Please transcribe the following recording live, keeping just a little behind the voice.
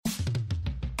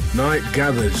Night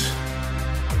gathers,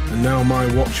 and now my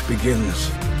watch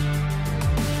begins.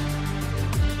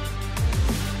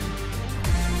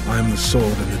 I am the sword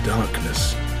in the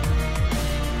darkness.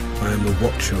 I am the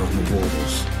watcher on the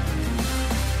walls.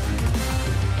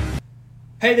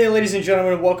 Hey there, ladies and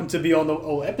gentlemen, and welcome to Beyond the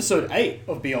episode 8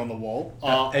 of Beyond the Wall.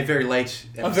 A very late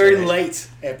episode. A very late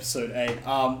episode 8.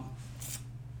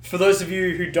 For those of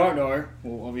you who don't know,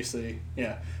 well, obviously,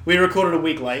 yeah, we recorded a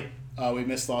week late. We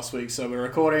missed last week, so we're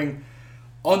recording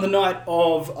on the night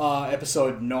of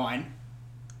episode 9.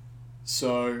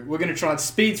 So we're going to try and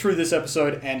speed through this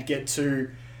episode and get to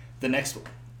the next one.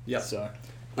 Yep. So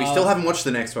we still haven't watched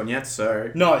the next one yet, so...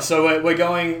 No, so we're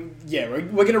going... Yeah,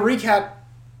 we're going to recap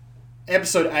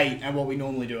episode 8 and what we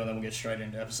normally do, and then we'll get straight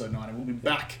into episode 9, and we'll be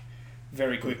back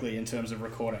very quickly in terms of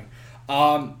recording.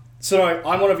 So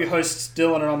I'm one of your hosts,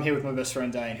 Dylan, and I'm here with my best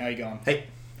friend, Dane. How you going? Hey.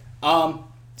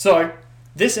 So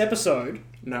this episode...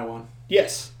 No one.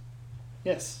 Yes.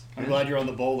 I'm glad you're on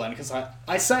the ball then, because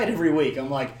I say it every week. I'm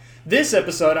like, this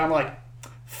episode, I'm like,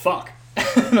 fuck.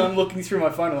 And I'm looking through my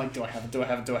phone, I'm like, do I have it?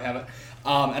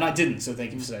 And I didn't, so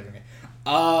thank you for saving me.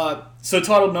 So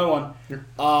titled No One.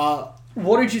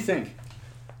 What did you think?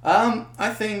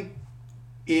 I think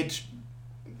it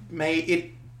made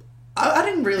it... I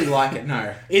didn't really like it,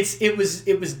 no. It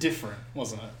was different,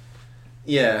 wasn't it?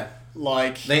 Yeah.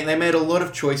 Like... They made a lot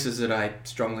of choices that I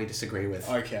strongly disagree with.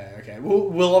 Okay.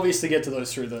 We'll obviously get to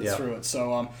those through it.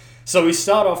 So we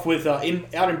start off with, out in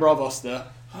Braavos there.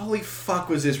 Holy fuck,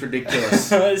 was this ridiculous.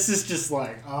 This is just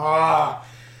like, Like,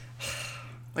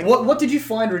 what did you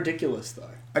find ridiculous, though?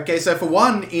 Okay, so for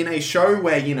one, in a show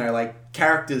where, like,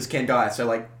 characters can die, so,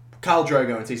 like, Khal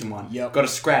Drogo in Season 1 got a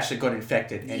scratch that got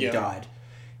infected and he died.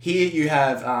 Here you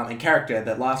have a character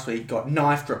that last week got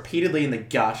knifed repeatedly in the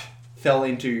gut, fell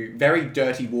into very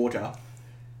dirty water,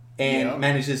 and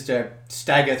manages to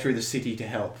stagger through the city to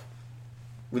help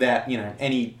without,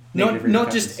 any negative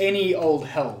Not just any old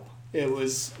help. It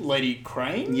was Lady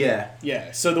Crane?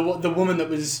 Yeah. So the woman that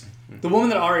was... The woman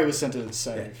that Arya was sent to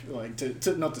save, to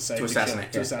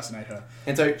assassinate her.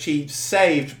 And so she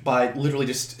saved by literally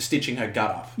just stitching her gut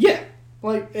up. Yeah.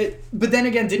 But then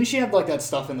again, didn't she have, like, that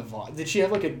stuff in the vial? Did she have,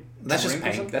 like, a That's just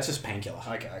painkiller.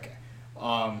 Okay.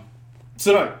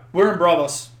 So no, we're in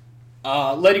Braavos.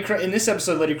 Lady Crane, in this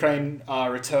episode, Lady Crane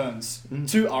returns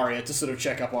to Arya to sort of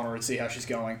check up on her and see how she's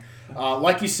going.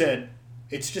 Like you said,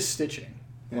 it's just stitching.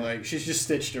 Like, she's just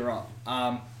stitched her up.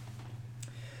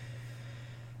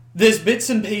 There's bits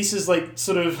and pieces, like,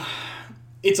 sort of...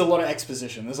 It's a lot of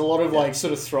exposition. There's a lot of, like,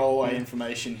 sort of throwaway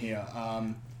information here.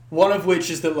 One of which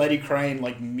is that Lady Crane,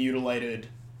 like, mutilated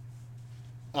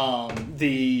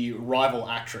the rival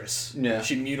actress. Yeah.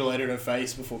 She mutilated her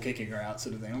face before kicking her out,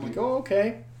 sort of thing. I'm like, oh,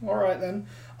 okay. All right, then.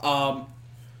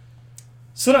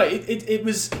 So, no, it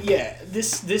was... Yeah,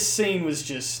 this scene was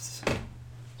just...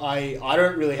 I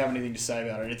don't really have anything to say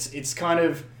about it. It's kind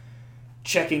of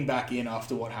checking back in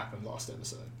after what happened last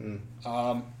episode.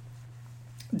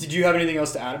 Did you have anything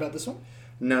else to add about this one?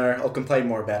 No, I'll complain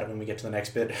more about it when we get to the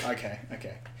next bit. Okay.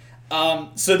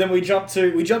 So then we jump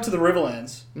to the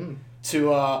Riverlands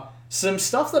to some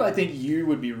stuff that I think you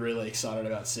would be really excited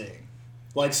about seeing.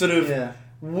 Like, sort of,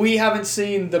 we haven't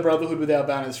seen the Brotherhood without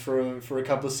banners for a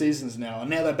couple of seasons now, and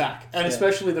now they're back. And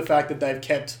especially the fact that they've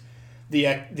kept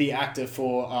the actor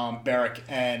for Beric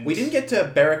and... We didn't get to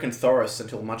Beric and Thoros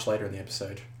until much later in the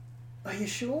episode. Are you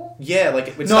sure? Yeah, like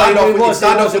it started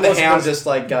off with the Hound just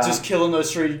like just killing the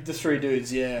three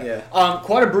dudes. Yeah.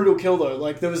 Quite a brutal kill though.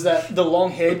 Like there was the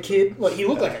long haired kid. Like he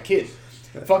looked like a kid.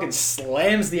 Fucking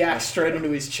slams the axe straight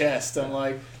into his chest. I'm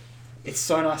like, it's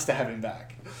so nice to have him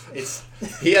back.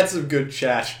 He had some good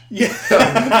chat. Yeah.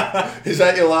 Is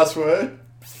that your last word?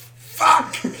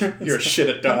 Fuck. You're a shit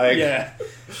at dying. Yeah.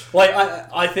 Like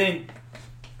I think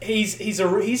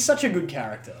he's such a good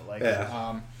character. Like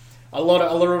a lot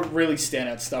of really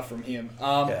standout stuff from him.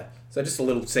 So just a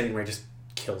little scene where he just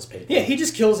kills people. Yeah, he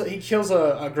just kills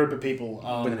a group of people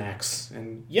with an axe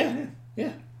and yeah.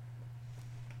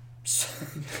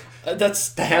 That's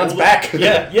the Hound's back.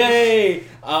 Yeah, yay!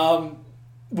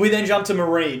 We then jump to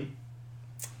Meereen,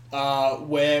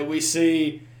 where we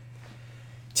see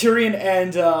Tyrion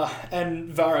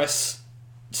and Varys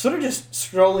sort of just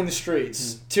strolling the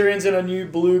streets. Tyrion's in a new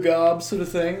blue garb sort of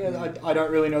thing, and I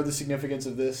don't really know the significance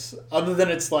of this, other than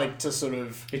it's like to sort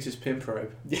of... It's his pimp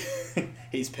robe.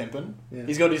 He's pimping. Yeah.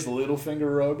 He's got his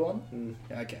Littlefinger robe on.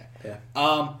 Okay.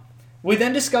 Yeah. We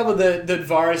then discover that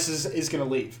Varys is going to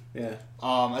leave. Yeah.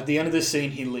 At the end of this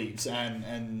scene, he leaves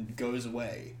and goes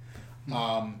away.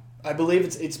 I believe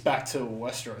it's back to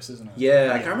Westeros, isn't it?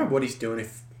 Yeah, I can't remember what he's doing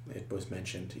if it was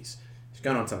mentioned. He's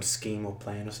going on some scheme or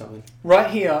plan or something. Right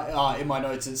here in my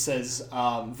notes it says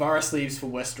Varys leaves for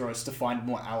Westeros to find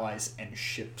more allies and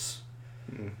ships.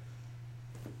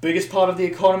 Biggest part of the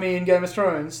economy in Game of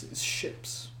Thrones is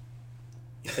ships.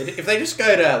 If they just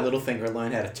go to Littlefinger and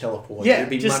learn how to teleport, it'd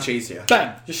be much easier.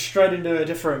 Bang! Just straight into a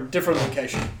different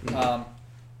location.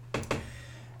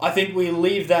 I think we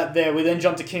leave that there. We then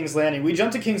jump to King's Landing. We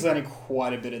jump to King's Landing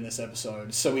quite a bit in this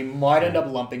episode, so we might end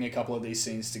up lumping a couple of these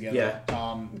scenes together.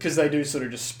 Because they do sort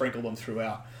of just sprinkle them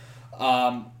throughout.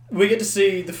 We get to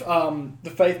see the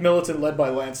Faith Militant led by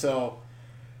Lancel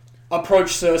approach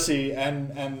Cersei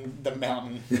and the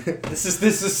Mountain. This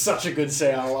is such a good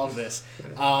scene. I love this.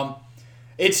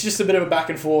 It's just a bit of a back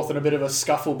and forth and a bit of a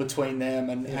scuffle between them,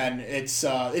 and it's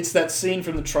that scene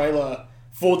from the trailer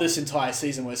for this entire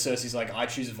season where Cersei's like, I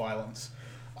choose violence.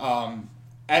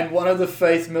 And one of the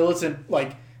Faith Militant,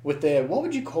 like, with their, what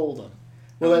would you call them?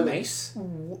 Well, they mace?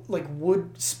 Like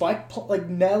wood spike, like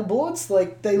nail boards?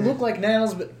 Like, they look like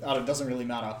nails, but it doesn't really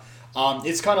matter.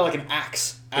 It's kind of like an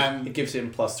axe. And it gives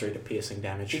him +3 to piercing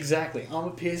damage. Exactly,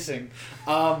 armor piercing.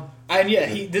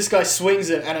 This guy swings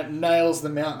it and it nails the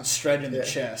Mountain straight in the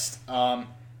chest.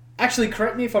 Actually,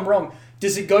 correct me if I'm wrong.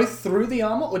 Does it go through the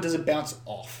armor or does it bounce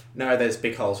off? No, there's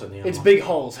big holes in the armor. It's big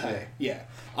holes, hey. Yeah.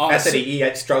 I said he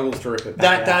struggles to rip it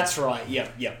back out. That's right, yeah.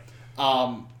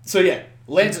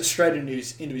 Lands it straight into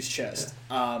his chest.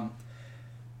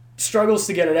 Struggles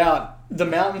to get it out. The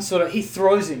Mountain he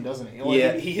throws him, doesn't he?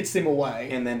 Like, he hits him away.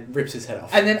 And then rips his head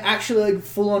off. And then actually, like,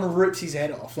 full on rips his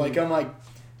head off. Like, I'm like,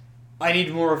 I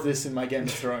need more of this in my Game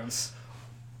of Thrones.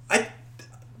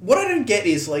 What I don't get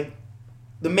is, like,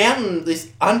 the Mountain, this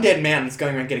undead Mountain is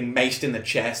going around getting maced in the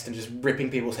chest and just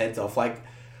ripping people's heads off. Like,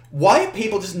 why are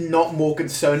people just not more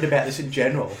concerned about this in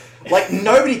general? Like,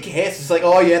 nobody cares. It's like,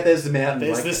 oh yeah, there's the Mountain.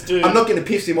 There's like, this dude. I'm not going to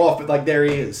piss him off, but like, there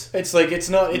he is. It's like, it's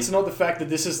not the fact that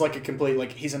this is like a complete,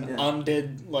 like, he's an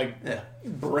undead, like,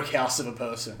 brick house of a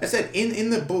person. I said,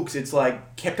 in the books, it's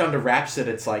like, kept under wraps that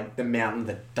it's like the Mountain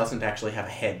that doesn't actually have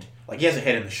a head. Like, he has a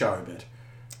head in the show, but...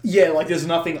 Yeah, like there's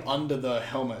nothing under the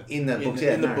helmet. In the books,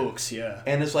 in the books, yeah.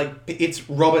 And it's like, it's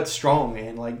Robert Strong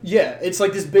and like... Yeah, it's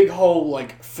like this big whole,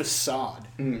 like, facade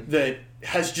that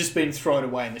has just been thrown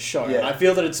away in the show. Yeah. And I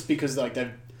feel that it's because, like,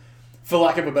 they've, for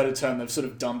lack of a better term, they've sort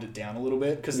of dumbed it down a little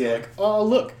bit. Because they're like, oh,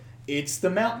 look, it's the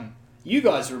Mountain. You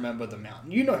guys remember the Mountain.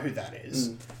 You know who that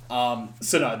is.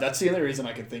 So no, that's the only reason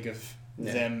I could think of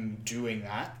them doing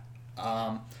that.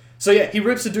 He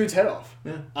rips a dude's head off.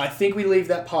 Yeah. I think we leave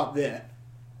that part there.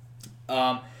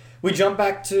 We jump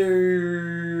back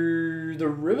to the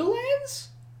Riverlands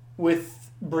with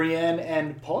Brienne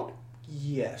and Pod?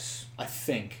 Yes. I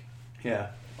think. Yeah.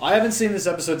 I haven't seen this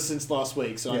episode since last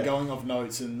week, so I'm going off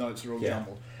notes, and notes are all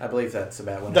jumbled. I believe that's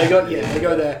about when they go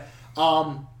there.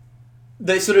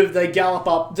 They gallop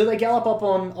up. Do they gallop up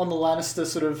on the Lannister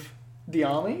sort of the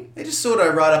army? They just sort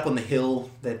of ride up on the hill.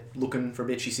 They're looking for a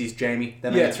bit. She sees Jaime.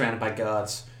 Then they get surrounded by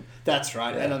guards. That's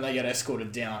right, and then they get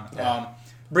escorted down. Yeah.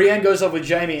 Brienne goes off with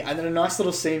Jaime, and then a nice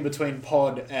little scene between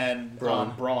Pod and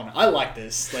Bronn. I like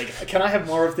this. Like, can I have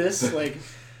more of this? Like,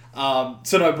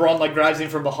 Bronn like grabs him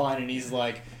from behind, and he's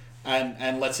like,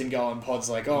 and lets him go. And Pod's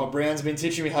like, "Oh, Brienne's been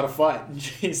teaching me how to fight." And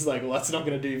he's like, "Well, that's not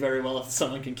going to do very well if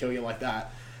someone can kill you like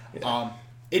that." Yeah.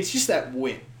 It's just that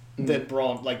wit that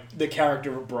Bronn, like the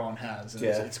character of Bronn has, and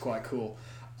it's quite cool.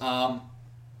 I'm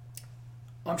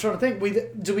trying to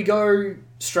think. Do we go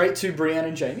straight to Brienne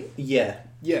and Jaime? Yeah.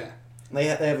 Yeah. They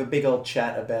have a big old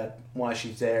chat about why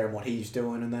she's there and what he's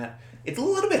doing and that. It's a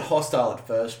little bit hostile at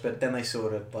first, but then they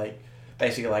sort of like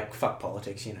basically like fuck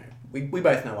politics, you know. We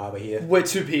both know why we're here. We're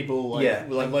two people. Like,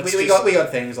 we got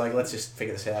things like let's just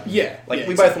figure this out. Yeah,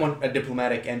 we both want a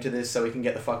diplomatic end to this so we can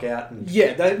get the fuck out. And,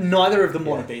 neither of them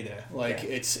want to be there. Like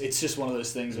it's just one of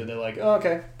those things where they're like, oh,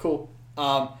 okay, cool.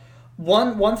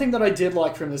 One thing that I did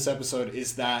like from this episode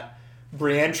is that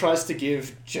Brienne tries to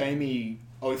give Jaime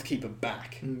Oathkeeper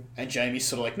back, and Jaime's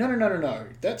sort of like, no,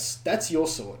 that's your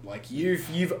sword. Like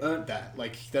you've earned that.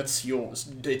 Like that's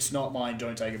yours. It's not mine.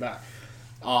 Don't take it back.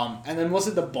 And then was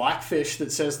it the Blackfish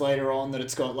that says later on that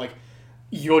it's got like,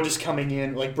 you're just coming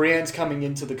in, like Brienne's coming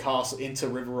into the castle, into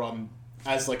Riverrun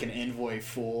as like an envoy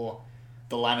for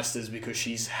the Lannisters because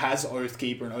she has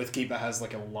Oathkeeper, and Oathkeeper has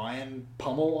like a lion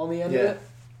pummel on the end of it.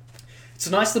 It's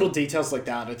nice little details like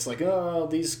that. It's like, oh,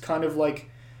 these kind of like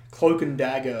cloak and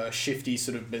dagger shifty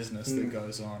sort of business that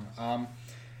goes on.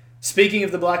 Speaking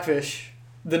of the Blackfish,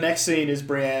 the next scene is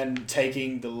Brienne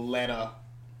taking the letter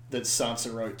that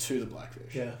Sansa wrote to the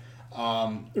Blackfish,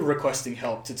 requesting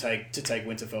help to take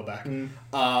Winterfell back.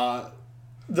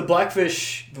 The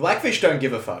Blackfish don't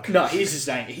give a fuck. No, he's just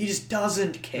angry. He just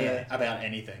doesn't care about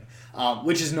anything.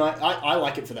 which is not. I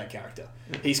like it for that character.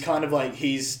 He's kind of like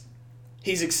he's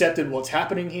accepted what's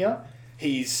happening here.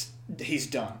 He's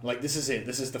done. Like, this is it.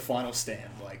 This is the final stand.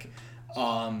 Like,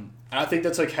 and I think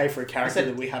that's okay for a character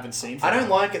that we haven't seen. I don't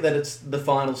like it that it's the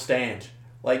final stand.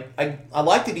 Like, I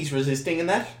like that he's resisting in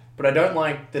that, but I don't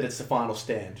like that it's the final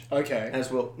stand. Okay.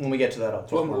 When we get to that, I'll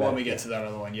talk about it. When we get to that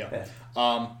other one, yeah.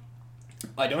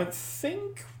 I don't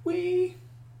think we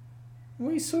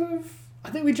sort of... I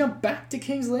think we jump back to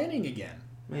King's Landing again.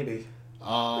 Maybe.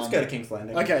 Let's go to King's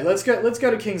Landing. Okay, let's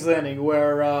go to King's Landing,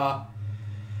 where...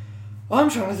 I'm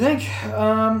trying to think.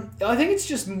 I think it's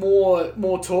just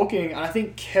more talking. I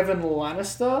think Kevin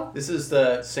Lannister... This is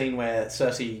the scene where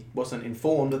Cersei wasn't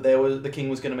informed that the king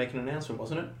was going to make an announcement,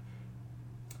 wasn't it?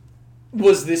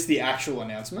 Was this the actual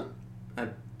announcement?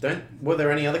 Were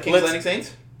there any other King's Landing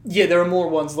scenes? Yeah, there are more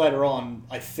ones later on.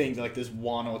 I think like there's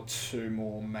one or two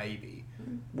more, maybe.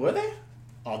 Were there?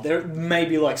 Oh, there may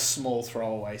be like small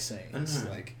throwaway scenes,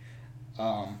 like.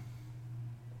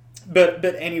 But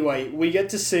anyway, we get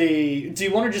to see. Do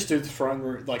you want to just do the throne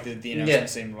room, like the announcement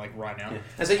scene, like right now? Yeah.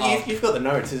 And so you've got the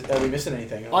notes. Are we missing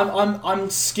anything? I'm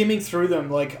skimming through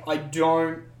them. Like, I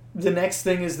don't. The next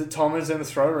thing is that Tom is in the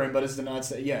throne room, but it's the Knights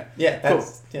that cool.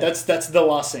 That's the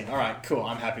last scene. All right, cool.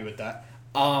 I'm happy with that.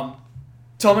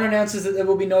 Tommen announces that there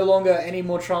will be no longer any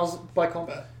more trials by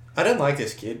combat. I don't like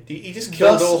this kid. He just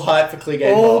killed all hype for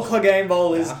Clegane Bowl. All Clegane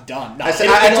Bowl is done. No, it'll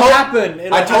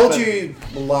happen. I told you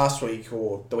last week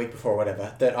or the week before or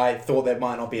whatever that I thought there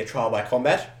might not be a trial by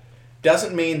combat.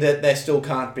 Doesn't mean that there still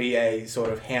can't be a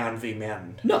sort of Hound v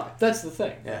Mountain. No, that's the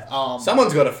thing. Yeah.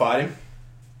 Someone's got to fight him.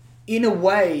 In a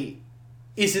way,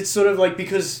 is it sort of like,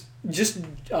 because just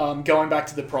going back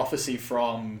to the prophecy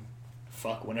from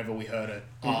whenever we heard it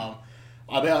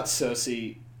about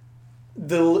Cersei.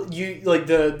 The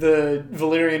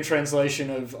Valyrian translation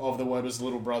of the word was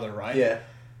little brother, right? Yeah.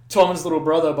 Tommen's little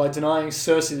brother, by denying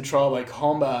Cersei the trial by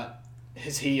combat,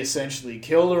 has he essentially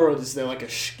killed her, or is there like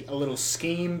a little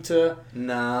scheme to...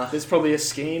 Nah. There's probably a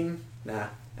scheme. Nah.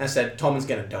 As I said, Tommen's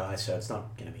going to die, so it's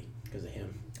not going to be because of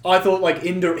him. I thought like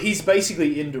he's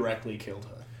basically indirectly killed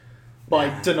her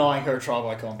by denying her trial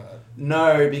by combat.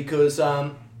 No, because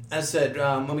as I said,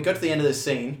 when we got to the end of this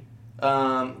scene...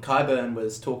 Qyburn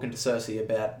was talking to Cersei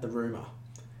about the rumour.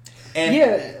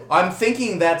 And I'm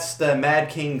thinking that's the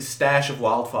Mad King's stash of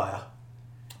wildfire.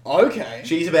 Okay.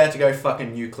 She's about to go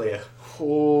fucking nuclear.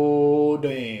 Oh,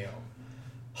 damn.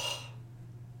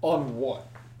 On what?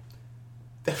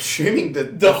 Assuming the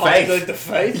faith. The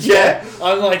faith? Yeah.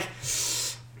 I'm like,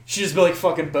 she just like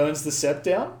fucking burns the sept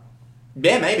down?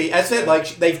 Yeah, maybe. As I said,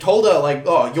 like, they've told her, like,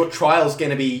 oh, your trial's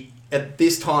going to be at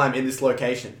this time in this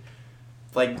location.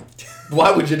 Like,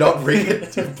 why would you not bring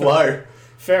it to blow?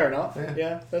 Fair enough.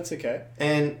 Yeah, that's okay.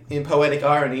 And in poetic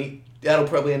irony, that'll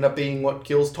probably end up being what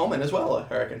kills Tommen as well,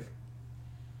 I reckon.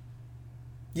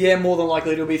 Yeah, more than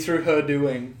likely it'll be through her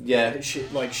doing. Yeah.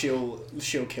 She'll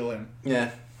kill him.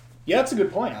 Yeah. Yeah, that's a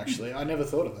good point, actually. I never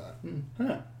thought of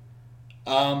that.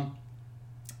 Huh.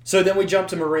 So then we jump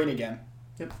to Meereen again.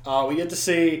 Yep. We get to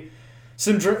see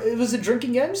some... was it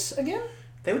drinking games again?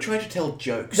 They were trying to tell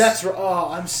jokes. That's right.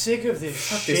 Oh, I'm sick of this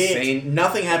shit. This scene.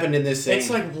 Nothing happened in this scene. It's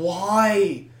like,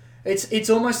 why? It's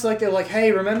almost like they're like,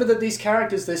 hey, remember that these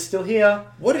characters, they're still here.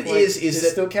 What it is they're that...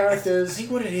 still characters. I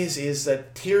think what it is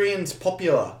that Tyrion's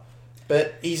popular,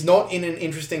 but he's not in an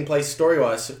interesting place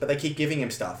story-wise, but they keep giving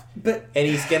him stuff. And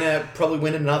he's going to probably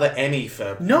win another Emmy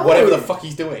for whatever the fuck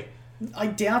he's doing. I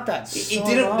doubt that He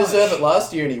didn't deserve it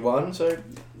last year and he won, so...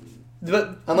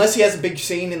 But unless he has a big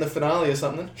scene in the finale or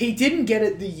something. He didn't get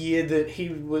it the year that he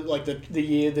was like the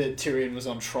year that Tyrion was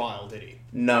on trial, did he?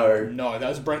 No, that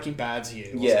was Breaking Bad's year.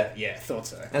 Yeah, thought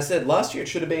so. I said last year it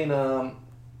should have been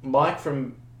Mike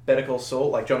from Better Call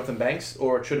Saul, like Jonathan Banks,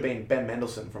 or it should have been Ben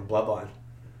Mendelsohn from Bloodline.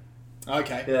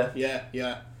 Okay.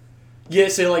 Yeah.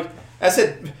 So like I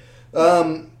said,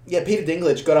 Peter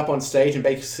Dinklage got up on stage and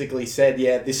basically said,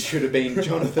 "Yeah, this should have been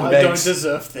Jonathan Banks. I don't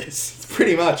deserve this."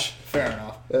 Pretty much. Fair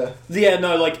enough. Yeah,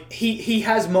 no, like, he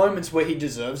has moments where he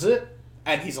deserves it,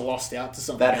 and he's lost out to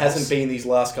something that else. hasn't been these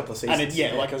last couple of seasons.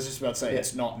 And like I was just about to say,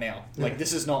 it's not now. Like,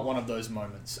 this is not one of those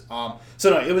moments. So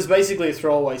no, it was basically a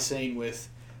throwaway scene with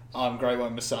Grey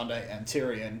Worm Missandei and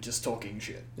Tyrion just talking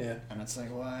shit. Yeah. And it's like,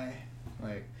 why?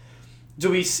 Like,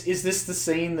 is this the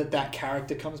scene that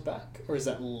character comes back? Or is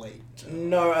that late?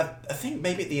 No, I think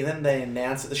maybe at the end they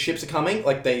announce that the ships are coming.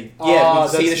 Like we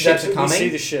see the ships are coming. We see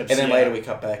the ships, and then later we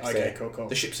cut back. Okay, cool.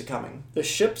 The ships are coming. The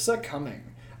ships are coming.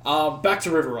 Back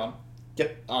to River Run.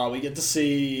 Yep. We get to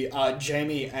see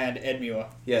Jaime and Edmure.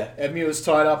 Yeah. Edmure's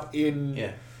tied up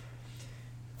in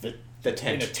the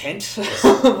tent. In a tent.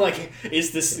 Like,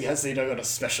 has he not got a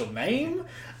special name?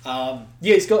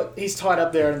 he's tied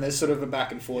up there, and there's sort of a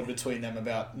back and forth between them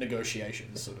about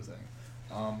negotiations, sort of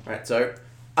thing. Right, so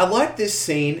I like this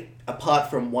scene apart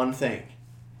from one thing,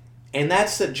 and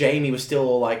that's that Jaime was still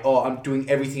all like, "Oh, I'm doing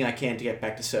everything I can to get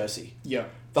back to Cersei." Yeah.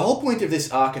 The whole point of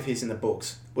this arc of his in the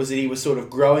books was that he was sort of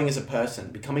growing as a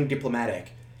person, becoming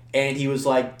diplomatic, and he was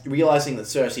like realizing that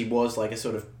Cersei was like a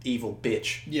sort of evil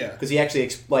bitch. Yeah. Because he actually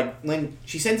when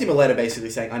she sends him a letter basically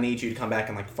saying, "I need you to come back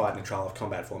and like fight in a trial of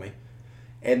combat for me,"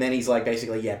 and then he's like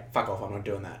basically, "Yeah, fuck off, I'm not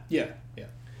doing that." Yeah. Yeah.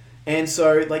 And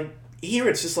so like here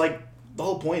it's just like the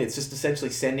whole point. It's just essentially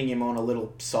sending him on a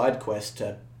little side quest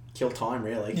to kill time.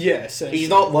 Really. Yeah. Essentially. He's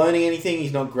not learning anything.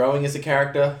 He's not growing as a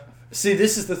character. See,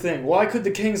 this is the thing. Why could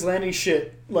the King's Landing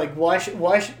shit why is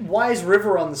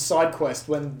Riverrun the side quest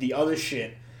when the other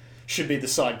shit should be the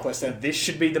side quest and this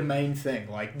should be the main thing?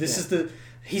 Like this is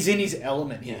he's in his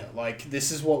element here. Yeah. Like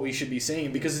this is what we should be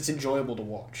seeing because it's enjoyable to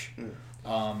watch.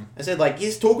 I said like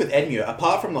his talk with Edmure,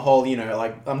 apart from the whole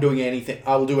like I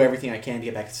will do everything I can to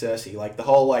get back to Cersei. Like the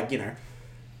whole like I'm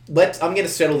gonna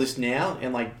settle this now,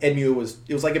 and like Edmure was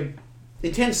like a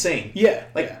intense scene. Yeah,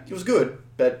 it was good,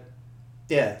 but.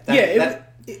 Yeah.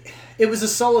 It was a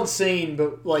solid scene,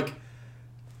 but like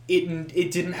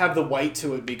it didn't have the weight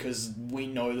to it because we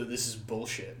know that this is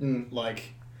bullshit.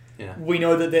 Like, we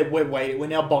know that we're waiting. We're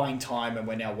now buying time, and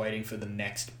we're now waiting for the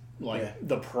next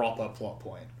the proper plot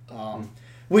point,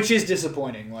 which is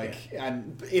disappointing.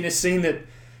 And in a scene that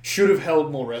should have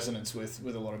held more resonance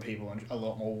with a lot of people and a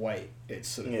lot more weight, it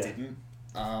sort of didn't.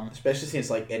 Especially since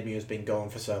like Edmure's been gone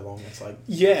for so long, it's like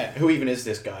who even is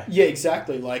this guy? Yeah,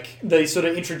 exactly. Like they sort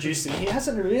of introduced him. He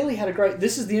hasn't really had a great.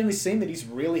 This is the only scene that he's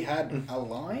really had a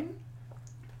line.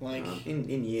 Like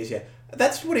in years, yeah.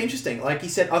 That's what interesting. Like he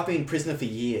said, I've been prisoner for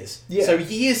years. Yeah. So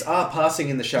years are passing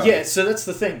in the show. Yeah. So that's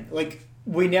the thing. Like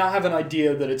we now have an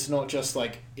idea that it's not just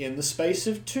like in the space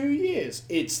of 2 years.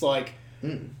 It's like.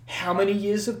 How many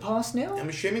years have passed now? I'm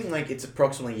assuming like it's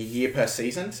approximately a year per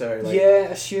season. So like,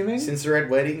 assuming since the Red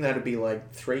Wedding, that'd be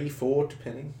like 3, 4,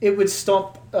 depending. It would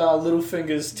stop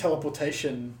Littlefinger's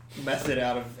teleportation method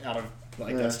out of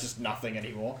that's just nothing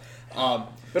anymore.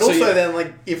 But also then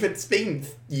like if it's been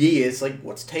years, like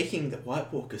what's taking the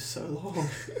White Walkers so long?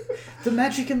 The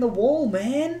magic in the wall,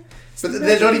 man. But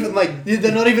they're not even like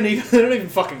they're not even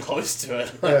fucking close to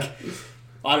it. Like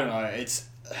I don't know. It's.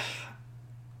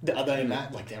 Are they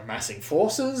they're amassing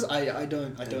forces? I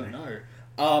don't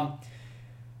know.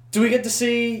 Do we get to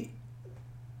see?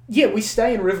 Yeah, we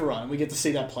stay in Riverrun. We get to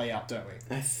see that play out, don't we?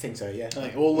 I think so. Yeah.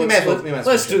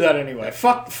 Let's do that anyway.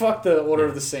 Fuck the order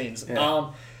of the scenes.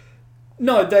 Yeah.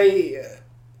 No,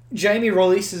 Jaime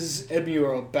releases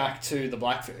Edmure back to the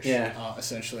Blackfish. Yeah.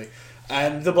 Essentially,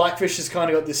 and the Blackfish has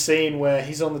kind of got this scene where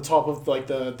he's on the top of like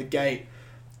the gate,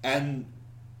 and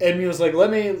Edmure's like, let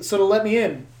me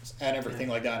in. And everything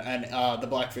like that, and the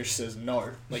Blackfish says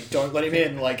no, like don't let him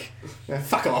in, like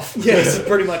fuck off. Yeah, that's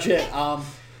pretty much it.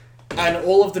 And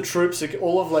all of the troops,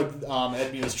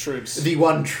 Edmure's troops, the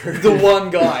one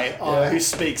guy who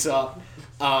speaks up,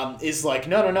 is like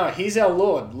no, he's our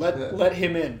lord. Let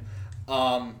him in.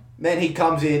 Then he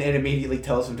comes in and immediately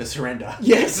tells him to surrender.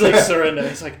 Yes, like surrender.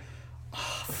 He's like,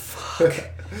 oh fuck.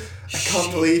 I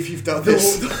can't believe you've done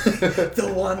this.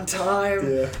 The one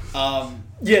time.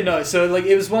 Yeah. So like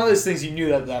it was one of those things you knew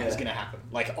that was going to happen.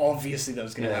 Like obviously that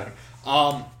was going to happen.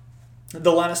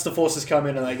 The Lannister forces come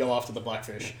in and they go after the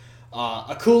Blackfish.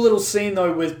 A cool little scene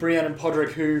though with Brienne and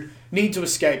Podrick who need to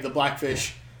escape. The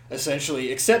Blackfish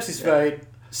essentially accepts his fate,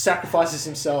 sacrifices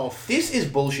himself. This is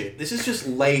bullshit. This is just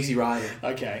lazy writing.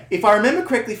 Okay. If I remember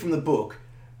correctly from the book,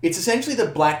 it's essentially the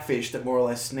Blackfish that more or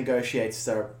less negotiates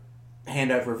the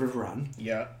handover of Riverrun.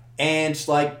 Yeah. And,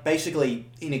 like, basically,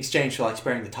 in exchange for, like,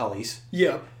 sparing the Tullys.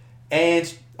 Yeah.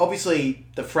 And, obviously,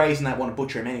 the Freys and that want to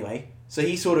butcher him anyway. So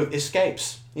he sort of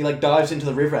escapes. He, like, dives into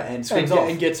the river and swims off.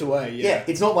 And gets away, Yeah,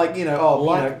 it's not like,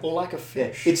 like a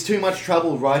fish. Yeah, it's too much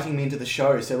trouble writing me into the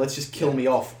show, so let's just kill me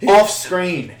off.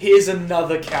 Off-screen. Here's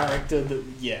another character that,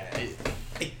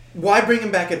 Why bring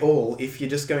him back at all if you're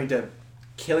just going to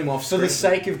kill him off-screen? For the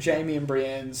sake of Jaime and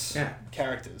Brienne's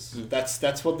characters.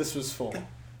 That's what this was for.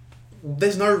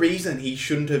 There's no reason he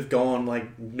shouldn't have gone,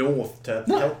 like, north to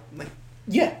help. Like,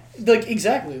 yeah, like,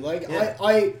 exactly. Like,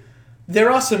 there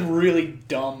are some really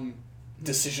dumb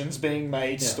decisions being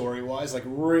made story-wise, like,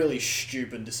 really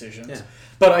stupid decisions. Yeah.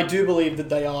 But I do believe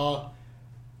that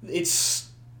it's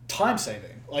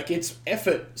time-saving. Like, it's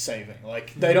effort-saving.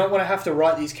 Like, they don't want to have to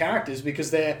write these characters because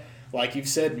they're, like you've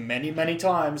said many, many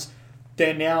times,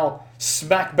 they're now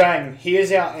smack bang.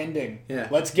 Here's our ending. Yeah.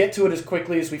 Let's get to it as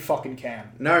quickly as we fucking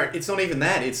can. No, it's not even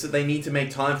that. It's that they need to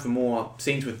make time for more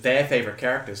scenes with their favourite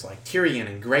characters like Tyrion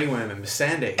and Grey Worm and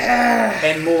Missandei.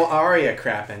 And more Arya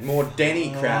crap and more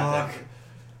Dany crap.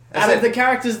 Out of the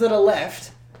characters that are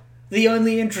left, the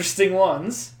only interesting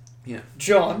ones,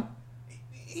 Jon,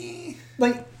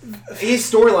 like... His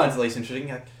storyline's at least interesting.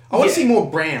 Like, I want to see more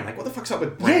Bran. Like, what the fuck's up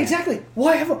with Bran? Yeah, exactly.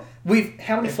 Why haven't...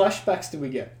 How many flashbacks did we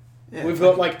get? Yeah, we've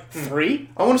got, like, 3?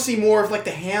 I want to see more of, like,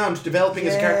 the Hound developing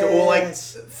as a character, or, like,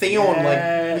 Theon.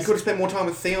 Like, we could have spent more time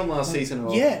with Theon last season.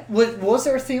 Or... Yeah. Was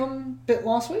there a Theon bit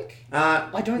last week?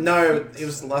 I don't... No, it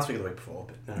was last week or the week before,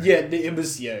 but no. Yeah, it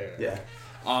was... Yeah.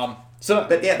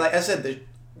 But, yeah, like I said,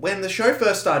 when the show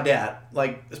first started out,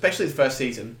 like, especially the first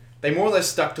season, they more or less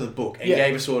stuck to the book and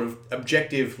gave a sort of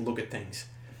objective look at things.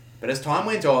 But as time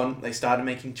went on, they started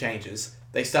making changes.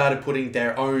 They started putting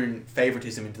their own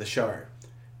favoritism into the show.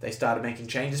 They started making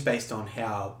changes based on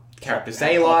how characters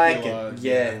they like.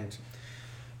 And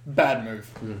Bad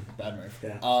move. Bad move.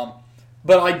 Yeah.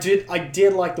 But I did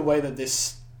like the way that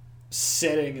this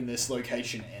setting and this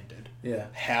location ended. Yeah.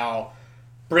 How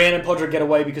Brienne and Podrick get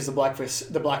away because the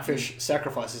Blackfish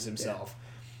sacrifices himself.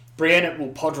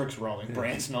 Podrick's rowing. Yeah.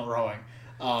 Bran's not rowing.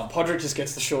 Podrick just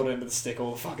gets the short end of the stick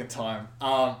all the fucking time.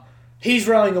 He's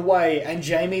rowing away, and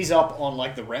Jaime's up on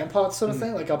like the rampart sort of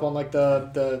thing, like up on like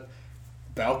the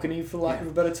balcony, for lack of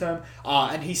a better term.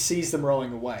 And he sees them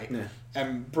rowing away. Yeah.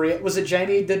 And was it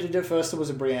Jaime that did it first, or was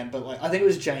it Brienne? But like I think it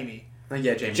was Jaime.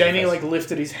 Yeah, Jaime. Jaime like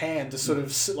lifted his hand to sort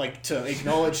of like to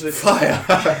acknowledge that fire.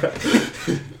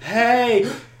 Hey,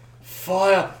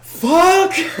 fire!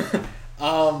 Fuck!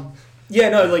 Yeah,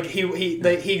 no, like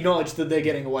he acknowledged that they're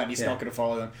getting away and he's not going to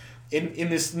follow them. In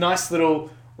this nice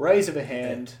little raise of a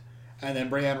hand, and then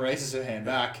Brienne raises her hand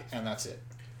back, and that's it.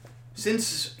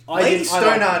 Since Lady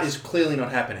Stoneheart is clearly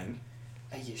not happening,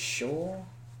 are you sure?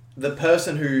 The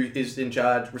person who is in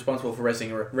charge, responsible for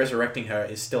resurrecting her,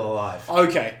 is still alive.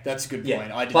 Okay, that's a good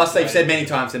point. Plus, they've said many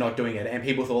times they're not doing it, and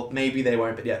people thought maybe they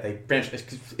won't, but they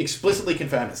explicitly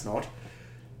confirmed it's not.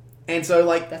 And so,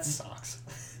 like... That sucks.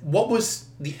 What was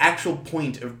the actual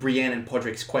point of Brienne and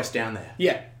Podrick's quest down there?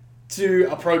 Yeah, to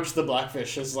approach the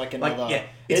Blackfish as like another...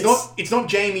 It's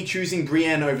not Jaime choosing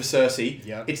Brienne over Cersei.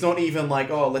 Yeah. It's not even like,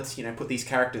 let's put these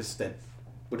characters that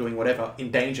were doing whatever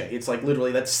in danger. It's like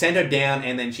literally let's send her down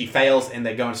and then she fails and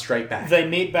they're going straight back. They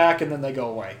meet back and then they go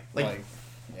away.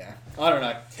 Yeah. I don't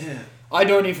know. Yeah. I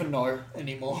don't even know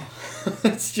anymore.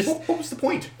 It's just... What was the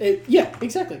point? Yeah,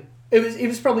 exactly. It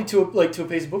was probably to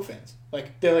appease book fans.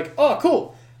 Like, they're like, oh,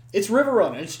 cool. It's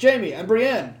Riverrun, and it's Jaime and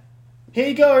Brienne. Here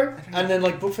you go. And then,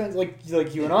 like, book fans, like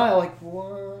you and I are like,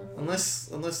 what? Unless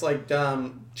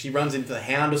she runs into the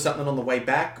Hound or something on the way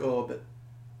back, but...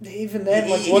 Even then,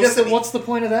 what's the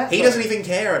point of that? He doesn't even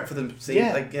care for them to see.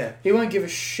 He won't give a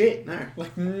shit. No.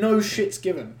 Like, no shit's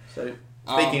given. So,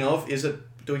 speaking of,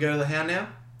 do we go to the Hound now?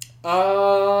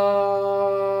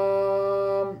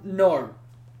 No.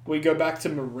 We go back to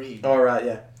Meereen. Oh, right,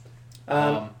 yeah.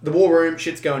 The war room,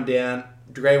 shit's going down.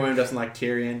 Grey Worm doesn't like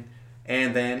Tyrion.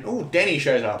 And then, Dany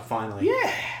shows up, finally.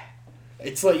 Yeah.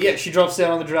 It's like, she drops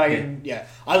down on the dragon. Yeah.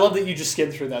 I love that you just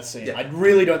skimmed through that scene. Yeah. I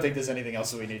really don't think there's anything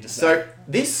else that we need to say. So,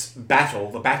 this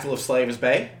battle, the Battle of Slavers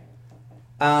Bay,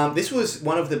 this was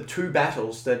one of the 2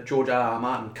 battles that George R.R.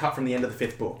 Martin cut from the end of the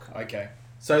 5th book. Okay.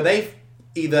 So,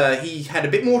 he had a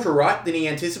bit more to write than he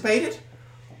anticipated,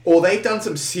 or they've done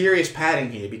some serious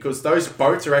padding here, because those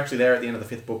boats are actually there at the end of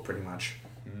the 5th book, pretty much.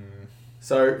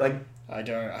 So, like... I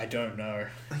don't know.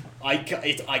 I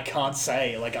can't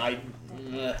say. Like, I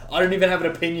don't even have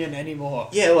an opinion anymore.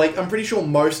 Yeah, like, I'm pretty sure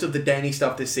most of the Dany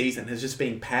stuff this season has just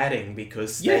been padding,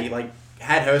 because they, like,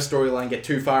 had her storyline get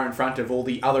too far in front of all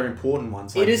the other important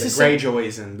ones, like the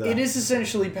Greyjoys and... It is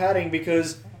essentially padding,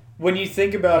 because when you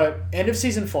think about it, end of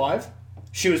Season 5...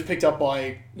 She was picked up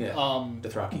by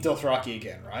Dothraki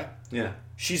again, right? Yeah.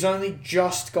 She's only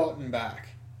just gotten back.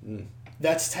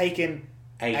 That's taken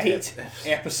 8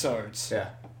 episodes. Yeah.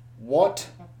 What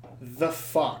the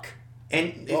fuck?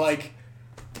 And like,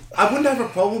 I wouldn't have a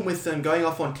problem with them going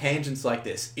off on tangents like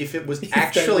this if it was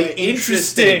actually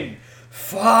interesting.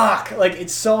 Fuck! Like,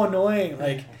 it's so annoying.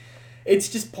 Like, it's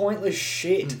just pointless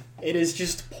shit. It is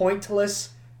just pointless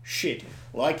shit.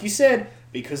 Like you said,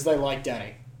 because they like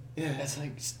Dany. Yeah. It's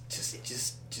like,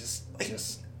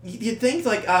 just... You'd think,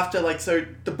 like, after, like, so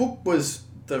the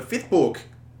 5th book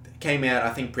came out, I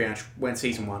think, pretty much when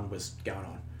Season 1 was going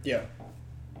on. Yeah.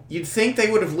 You'd think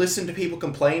they would have listened to people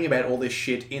complaining about all this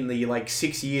shit in the,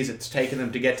 6 years it's taken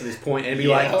them to get to this point and be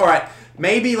like, alright,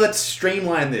 maybe let's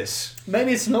streamline this.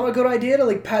 Maybe it's not a good idea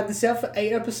to, pad this out for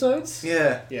 8 episodes?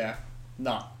 Yeah. Yeah.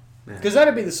 Nah. Because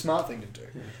that'd be the smart thing to do.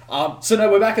 Yeah. So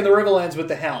no, we're back in the Riverlands with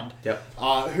the Hound. Yep.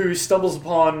 Who stumbles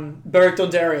upon Beric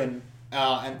Dondarrion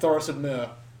and Thoros of Myr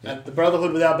and the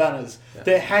Brotherhood Without Banners. Yep.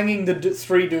 They're hanging the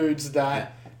three dudes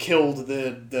that killed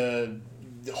the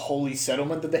holy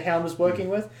settlement that the Hound was working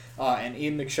with, and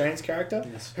Ian McShane's character,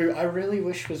 who I really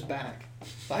wish was back.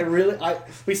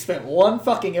 We spent one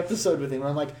fucking episode with him, and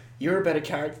I'm like, you're a better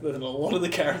character than a lot of the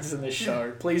characters in this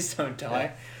show. Please don't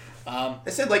die.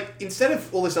 They said, like, instead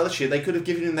of all this other shit, they could have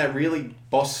given him that really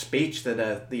boss speech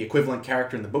that the equivalent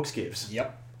character in the books gives.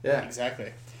 Yep. Yeah. Exactly.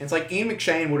 And it's like Ian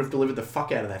McShane would have delivered the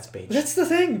fuck out of that speech. That's the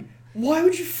thing. Why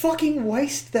would you fucking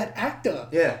waste that actor?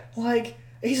 Yeah. Like,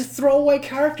 he's a throwaway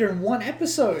character in one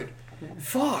episode.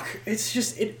 Fuck. It's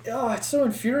just, it's so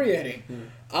infuriating.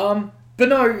 But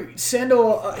no,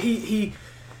 Sandor, he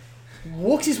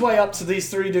walks his way up to these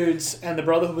three dudes and the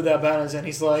Brotherhood Without Banners, and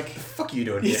he's like, "Fuck you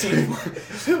doing here?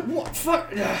 What?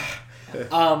 Fuck."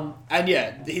 And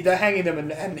yeah, they're hanging them,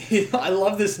 and I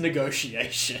love this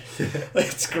negotiation.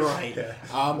 It's great. Yeah.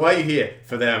 Why are you here?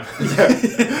 For them.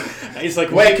 He's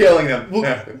like, we're killing them.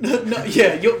 We're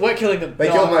killing them. They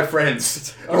killed my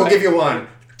friends. We'll give you 1,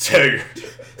 2,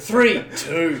 3,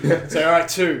 2. So alright,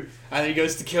 2. And then he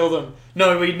goes to kill them.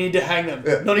 No, we need to hang them.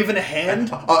 Yeah. Not even a hand.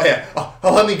 Oh yeah,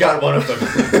 I'll only got one of them.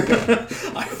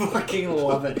 I fucking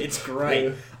love it. It's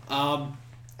great. And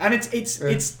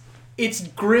it's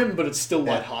grim, but it's still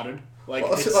lighthearted. Like,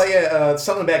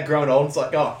 something about growing old. It's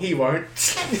like, oh, he won't.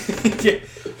 Yeah.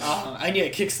 And yeah,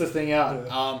 it kicks the thing out.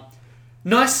 Yeah.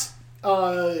 Nice.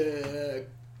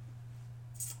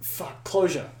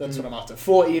 Closure. That's what I'm after.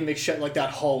 For Ian McShane, like that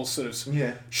whole sort of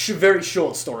very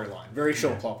short storyline, very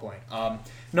short plot point.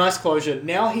 Nice closure.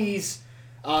 Now he's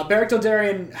Beric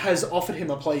Dondarrion has offered him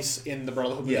a place in the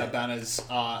Brotherhood Without Banners,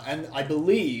 and I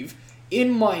believe in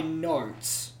my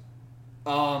notes,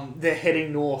 they're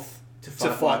heading north to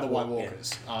fight the White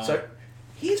Walkers. Yeah. So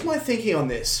here's my thinking on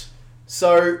this.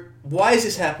 So why is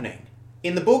this happening?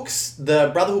 In the books,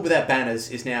 the Brotherhood Without Banners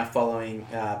is now following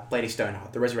Lady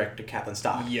Stoneheart, the resurrected Catelyn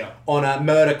Stark, on a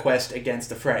murder quest against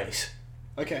the Freys.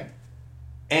 Okay.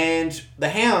 And the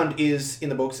Hound is, in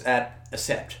the books, at a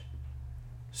sept.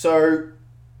 So,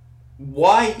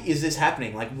 why is this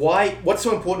happening? Like, what's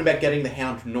so important about getting the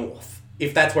Hound north,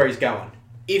 if that's where he's going?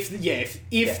 If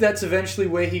that's eventually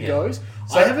where he goes.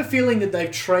 So I have a feeling that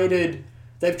they've traded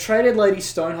Lady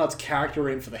Stoneheart's character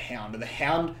in for the Hound, and the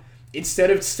Hound,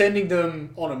 instead of sending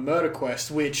them on a murder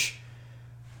quest, which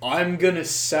I'm gonna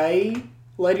say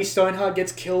Lady Stoneheart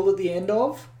gets killed at the end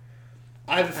of,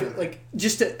 I have a feel like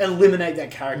just to eliminate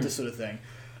that character sort of thing.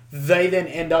 They then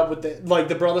end up with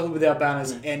the Brotherhood Without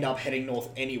Banners end up heading north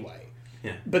anyway.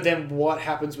 Yeah. But then what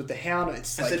happens with the Hound?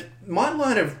 It's like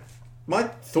my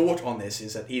thought on this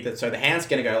is that either the Hound's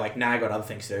gonna go like, nah, I got other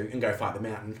things to do, and go fight the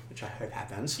Mountain, which I hope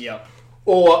happens. Yep.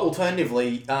 Or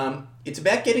alternatively, it's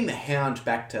about getting the Hound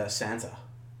back to Sansa.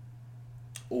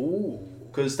 Ooh.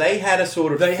 Because they had a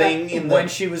sort of thing when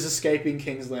she was escaping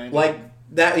King's Landing. Like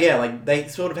that, like they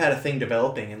sort of had a thing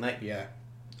developing, and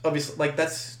obviously, like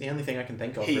that's the only thing I can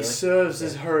think of. He serves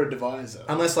as her advisor,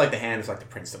 unless like the Hound is like the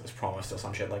prince that was promised or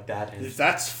some shit like that. And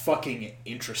that's fucking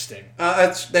interesting.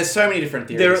 There's so many different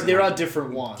theories. There are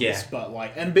different ones,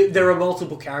 but there are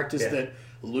multiple characters that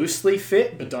loosely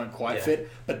fit but don't quite fit.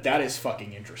 But that is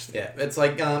fucking interesting. Yeah, it's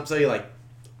like so you're like,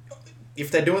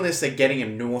 if they're doing this, they're getting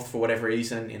him north for whatever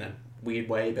reason in a weird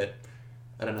way, but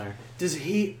I don't know.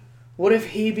 What if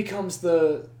he becomes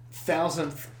the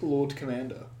 1000th Lord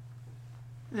Commander?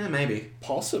 Maybe.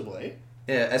 Possibly.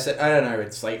 Yeah, I don't know.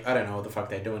 It's like, I don't know what the fuck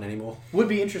they're doing anymore. Would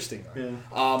be interesting, though.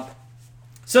 Yeah.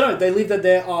 So, no, they leave that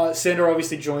there. Sandor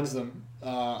obviously joins them.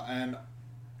 And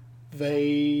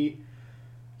they're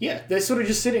sort of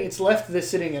just sitting. It's left, they're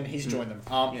sitting, and he's joined them.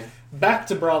 Back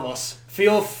to Braavos. For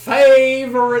your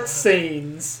favourite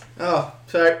scenes. Oh,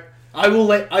 so... I will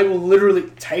literally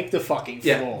take the fucking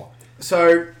floor.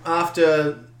 So,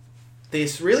 after...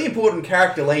 this really important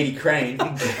character, Lady Crane,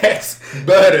 gets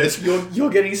murdered. You're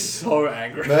getting so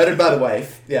angry. Murdered by the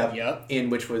waif. Yeah. Yep. In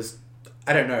which was,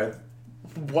 I don't know.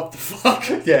 What the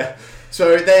fuck? Yeah.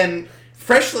 So then,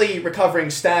 freshly recovering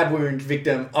stab wound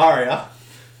victim Arya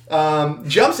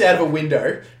jumps out of a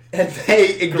window, and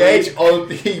they engage on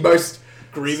the most...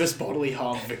 grievous bodily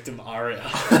harm victim Arya.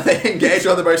 They engage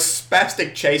on the most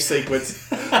spastic chase sequence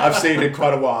I've seen in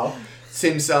quite a while.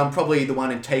 Since probably the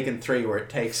one in Taken 3 where it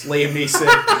takes Liam Neeson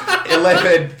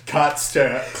 11 cuts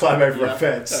to climb over a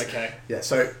fence. Okay. Yeah,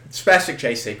 so spastic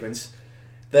chase sequence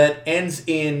that ends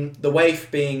in the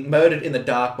waif being murdered in the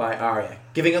dark by Arya,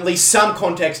 giving at least some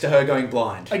context to her going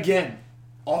blind. Again,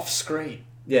 off screen.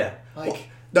 Yeah.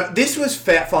 This was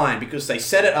fine because they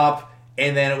set it up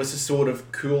and then it was a sort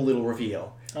of cool little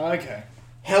reveal. Okay.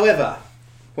 However,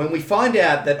 when we find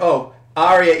out that,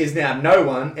 Arya is now no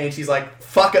one, and she's like,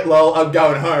 fuck it, lol, I'm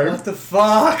going home. What the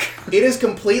fuck? It has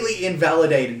completely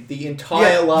invalidated the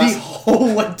entire the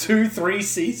whole, 2-3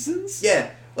 seasons? Yeah.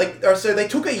 So they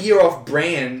took a year off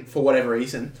Bran for whatever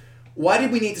reason. Why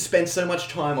did we need to spend so much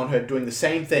time on her doing the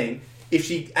same thing if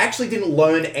she actually didn't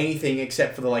learn anything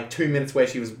except for the, 2 minutes where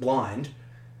she was blind?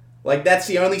 That's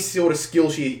the only sort of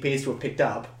skill she appears to have picked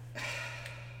up.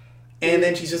 And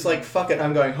then she's just like, fuck it,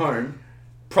 I'm going home.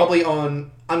 Probably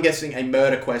on, I'm guessing, a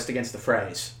murder quest against the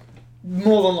Freys.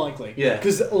 More than likely. Yeah.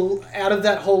 Because out of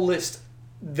that whole list,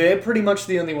 they're pretty much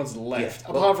the only ones left. Yeah.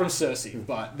 Apart from Cersei,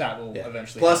 but that will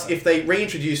eventually Plus, happen. if they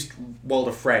reintroduced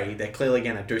Walder Frey, they're clearly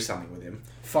going to do something with him.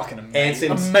 Fucking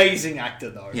amazing. Amazing actor,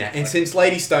 though. Yeah, and since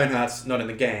Lady Stoneheart's not in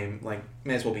the game,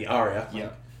 may as well be Arya. Yeah.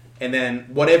 And then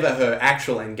whatever her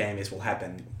actual end game is will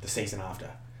happen the season after.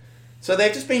 So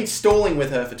they've just been stalling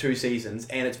with her for 2 seasons,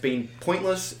 and it's been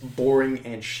pointless, boring,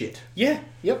 and shit. Yeah,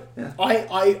 yep. Yeah.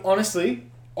 I honestly,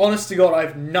 honest to God, I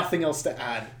have nothing else to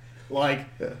add.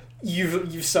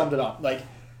 You've summed it up.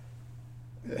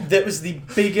 That was the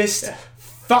biggest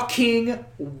fucking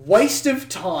waste of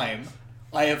time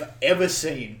I have ever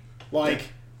seen. And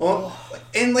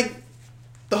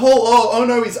the whole, oh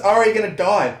no, is Arya gonna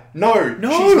die? No,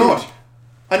 she's not.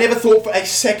 I never thought for a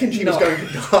second she was going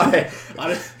to die.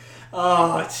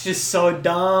 It's just so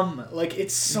dumb.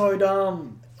 It's so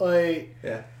dumb.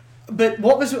 Yeah. But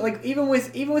what was it even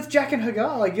with Jack and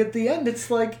Hagar? At the end,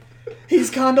 it's he's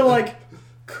kind of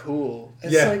cool.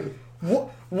 It's what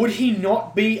would he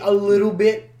not be a little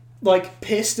bit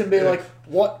pissed and be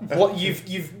what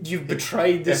you've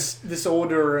betrayed this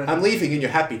order? And I'm leaving and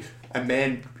you're happy. A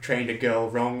man trained a girl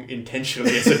wrong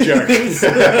intentionally as a joke.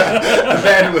 A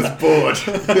man was bored.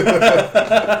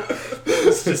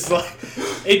 It's just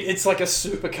it's like a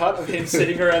supercut of him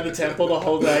sitting around the temple the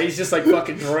whole day. He's just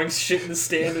fucking drawing shit in the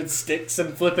stand with sticks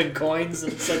and flipping coins,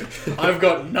 and it's I've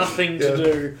got nothing to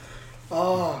do.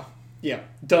 Oh, yeah.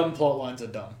 Dumb plot lines are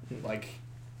dumb.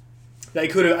 They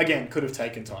could have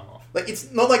taken time off.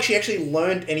 It's not like she actually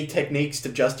learned any techniques to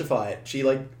justify it. She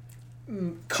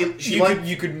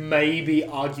you could maybe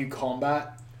argue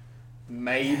combat.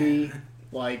 Maybe.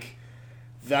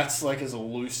 That's as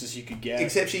loose as you could get.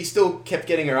 Except she still kept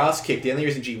getting her ass kicked. The only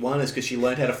reason she won is because she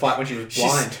learned how to fight when she was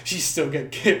blind. She still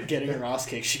kept getting her ass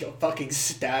kicked. She got fucking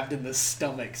stabbed in the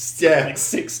stomach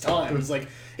 6 times.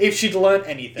 If she'd learned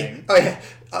anything. Oh yeah.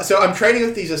 So I'm training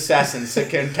with these assassins that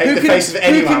can take the face of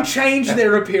anyone. Who can change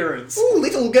their appearance. Ooh,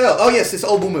 little girl. Oh yes, this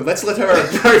old woman. Let's let her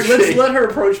approach me. Let's let her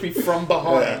approach me from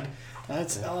behind.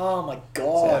 That's, oh my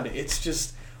god. It's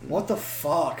just, what the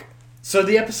fuck? So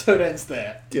the episode ends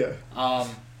there. Yeah.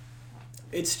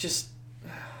 It's just,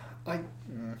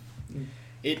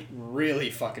 it really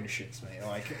fucking shits me.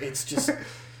 It's just,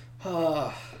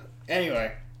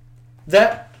 anyway,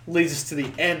 that leads us to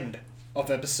the end of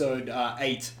episode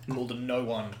 8 called No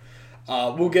One.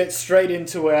 We'll get straight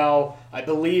into I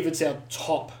believe it's our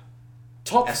top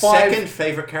 5. Second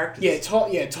favourite characters.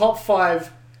 Yeah, top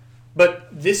 5, but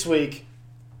this week,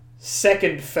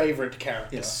 second favourite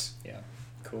character. Yes. Yeah,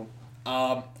 cool.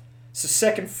 So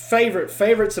second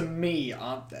favorites are me,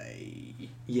 aren't they?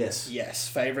 Yes. Yes,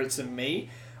 favorites are me.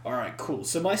 Alright, cool.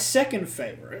 So my second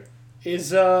favourite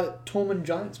is Tormund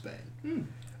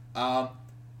Giantsbane.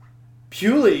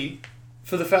 Purely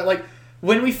for the fact,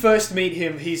 when we first meet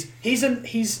him,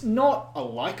 he's not a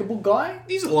likable guy.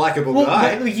 He's a likable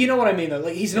guy. You know what I mean though.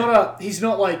 He's not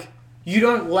you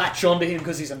don't latch onto him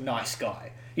because he's a nice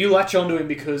guy. You latch onto him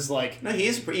because No,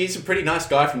 he's a pretty nice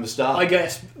guy from the start. I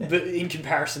guess, but in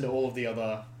comparison to all of the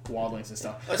other wildlings and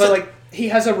stuff. But he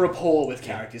has a rapport with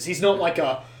characters. He's not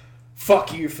a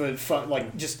fuck you for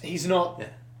he's not. Yeah.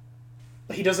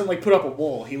 He doesn't put up a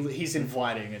wall. He's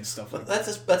inviting and stuff like that.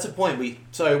 That's a point. We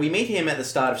meet him at the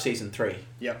start of season 3.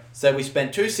 Yep. So we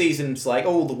spent 2 seasons the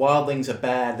wildlings are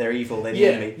bad, they're evil, they're the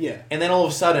enemy. Yeah. And then all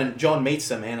of a sudden, Jon meets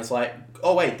them, and it's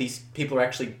oh wait, these people are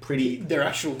actually pretty. They're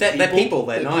actual. They're people.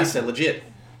 They're nice. They're legit.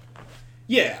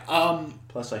 Yeah.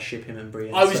 Plus, I ship him and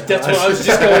Brienne. I was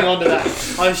just going on to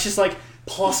that. I was just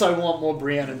plus I want more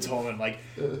Brienne and Tormund.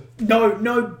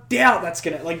 No doubt that's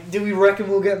gonna do we reckon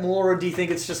we'll get more, or do you think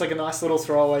it's just a nice little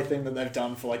throwaway thing that they've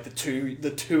done for the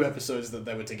two episodes that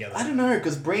they were together? I don't know,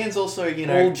 because Brienne's also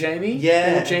all Jaime,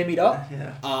 yeah, all Jamied up,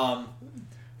 yeah,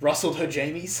 rustled her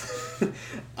Jamies.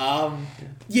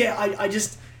 I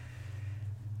just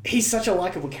he's such a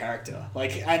likable character,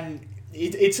 and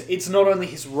it's not only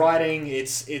his writing,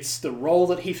 it's the role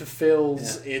that he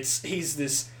fulfills. Yeah. He's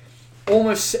this.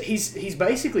 Almost, he's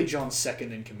basically Jon's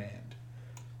second in command.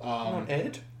 Not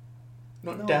Ed?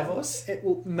 Not Davos?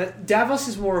 Davos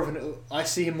is more of an... I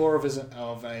see him more of as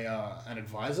an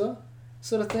advisor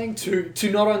sort of thing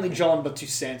to not only Jon, but to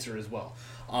Sansa as well.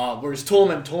 Whereas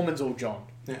Tormund's all Jon.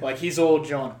 Yeah. Like, he's all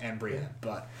Jon and Brienne.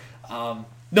 But,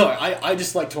 no, I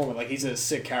just like Tormund. Like, he's a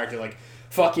sick character. Like,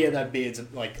 fuck yeah, that beard's,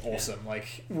 like, awesome.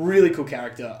 Like, really cool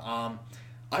character. I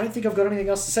don't think I've got anything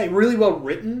else to say. Really well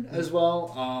written as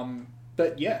well.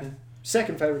 But, yeah,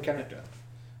 second favourite character.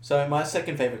 So, my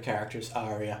second favourite character is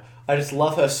Arya. I just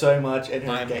love her so much. And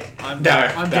I'm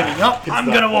getting up. I'm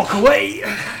going to walk away.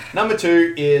 Number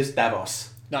 2 is Davos.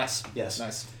 Nice. Yes.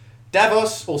 Nice.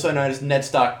 Davos, also known as Ned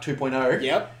Stark 2.0,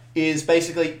 yep, is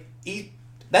basically...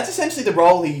 that's essentially the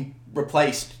role he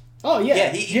replaced. Oh, yeah.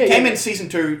 Yeah, he came in Season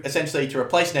 2 essentially to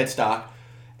replace Ned Stark,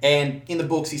 and in the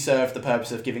books he served the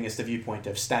purpose of giving us the viewpoint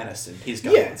of Stannis and his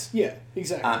guardians. Yeah,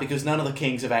 exactly. Because none of the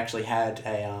kings have actually had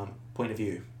a point of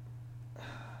view.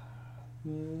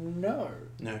 No,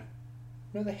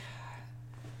 they...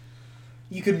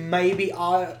 You could maybe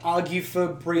argue for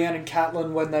Brienne and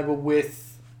Catelyn when they were with...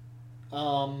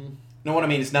 No, what I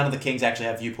mean is none of the kings actually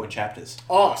have viewpoint chapters.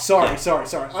 Oh, sorry. I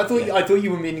thought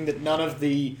you were meaning that none of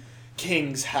the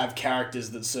kings have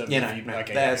characters that serve the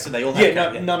viewpoint. So they all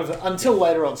have none of them. Until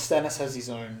later on, Stannis has his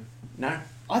own... No.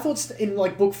 I thought in,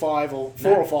 like, book 5 or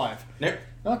 4 or 5. Nope.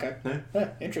 Okay. No. Yeah,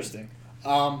 interesting.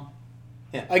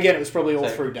 Again, it was probably all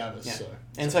through Davos. Yeah. So.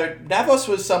 And so Davos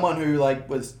was someone who,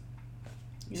 like,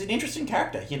 he's an interesting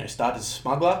character. You know, started as a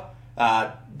smuggler,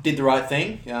 did the right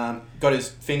thing, got his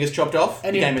fingers chopped off,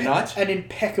 and became a knight. An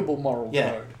impeccable moral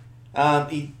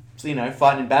code. He,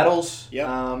 fighting in battles.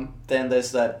 Yep. Then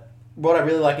there's that. What I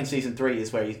really like in Season 3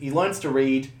 is where he learns to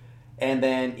read, and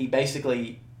then he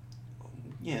basically...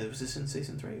 Yeah, was this in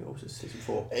Season 3 or was this Season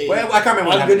 4? Well, I can't remember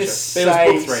what happened. I'm going to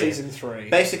say book 3. Season 3.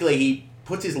 Basically, he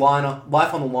puts his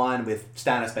life on the line with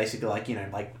Stannis, basically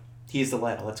here's the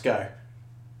letter, let's go.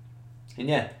 And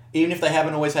yeah, even if they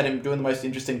haven't always had him doing the most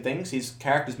interesting things, his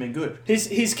character's been good.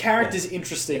 His character's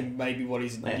interesting, maybe what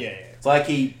he's... Yeah. It's like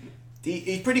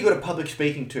he's pretty good at public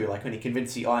speaking too, like when he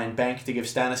convinced the Iron Bank to give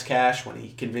Stannis cash, when he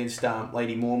convinced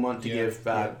Lady Mormont to give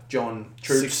Jon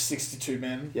troops. 62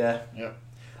 men. Yeah. Yep.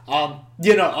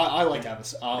 I like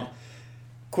Davos.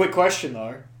 Quick question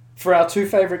though. For our 2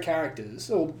 favourite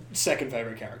characters, or second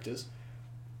favourite characters,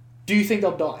 do you think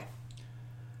they'll die?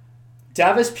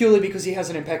 Davos purely because he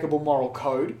has an impeccable moral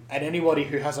code, and anybody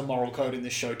who has a moral code in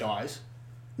this show dies.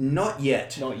 Not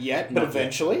yet. But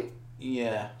eventually?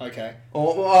 Yeah. Okay.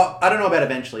 Well, I don't know about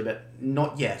eventually, but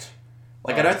not yet.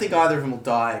 Like, I don't think either of them will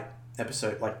die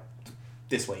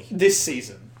this week. This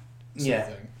season.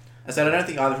 Yeah. I said I don't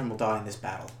think either of them will die in this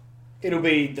battle. It'll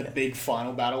be the big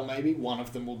final battle, maybe. One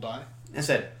of them will die. I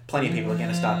said plenty of people are going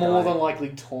to start dying. More dying. than likely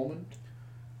Tormund.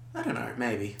 I don't know,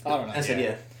 maybe. I don't know. I said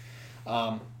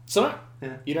yeah. So no.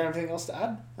 Yeah. You don't have anything else to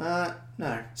add?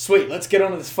 No. Sweet, let's get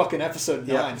on to this fucking episode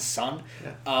 9, son.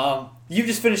 Yeah. You've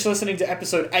just finished listening to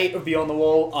episode 8 of Beyond the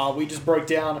Wall. We just broke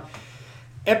down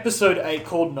episode 8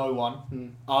 called No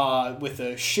One, with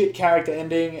a shit character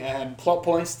ending and plot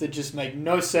points that just make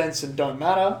no sense and don't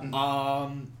matter.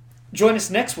 Join us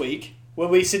next week where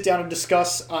we sit down and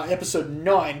discuss episode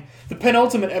 9, the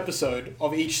penultimate episode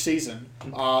of each season.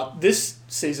 This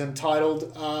season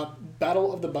titled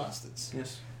Battle of the Bastards.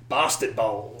 Yes. Bastard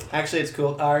Bowl. Actually, it's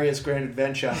called Arya's Grand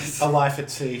Adventure, A Life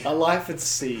at Sea. A Life at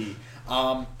Sea.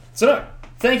 So no,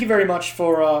 thank you very much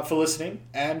for listening,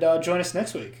 and join us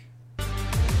next week.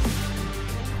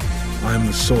 I am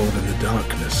the sword in the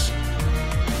darkness.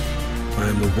 I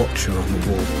am the watcher on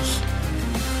the walls.